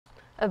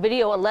A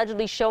video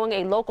allegedly showing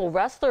a local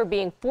wrestler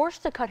being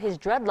forced to cut his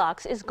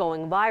dreadlocks is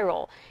going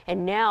viral.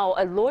 And now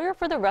a lawyer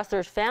for the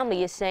wrestler's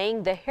family is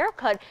saying the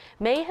haircut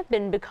may have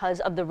been because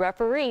of the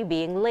referee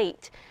being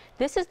late.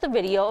 This is the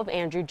video of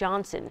Andrew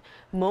Johnson.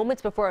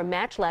 Moments before a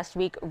match last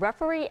week,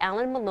 referee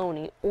Alan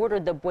Maloney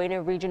ordered the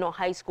Buena Regional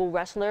High School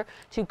wrestler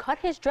to cut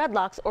his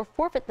dreadlocks or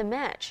forfeit the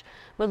match.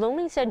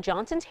 Maloney said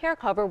Johnson's hair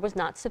cover was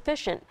not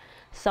sufficient.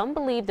 Some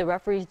believe the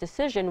referee's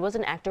decision was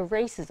an act of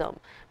racism.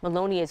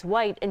 Maloney is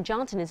white and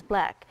Johnson is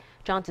black.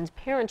 Johnson's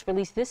parents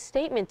released this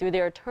statement through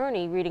their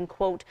attorney, reading,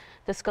 quote,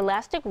 "The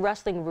scholastic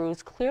wrestling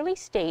rules clearly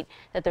state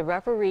that the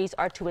referees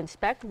are to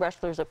inspect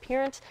wrestlers'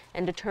 appearance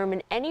and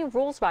determine any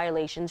rules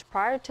violations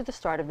prior to the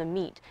start of the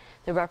meet.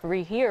 The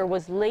referee here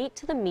was late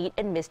to the meet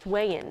and missed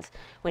weigh-ins.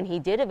 When he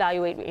did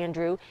evaluate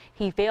Andrew,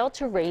 he failed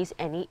to raise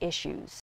any issues."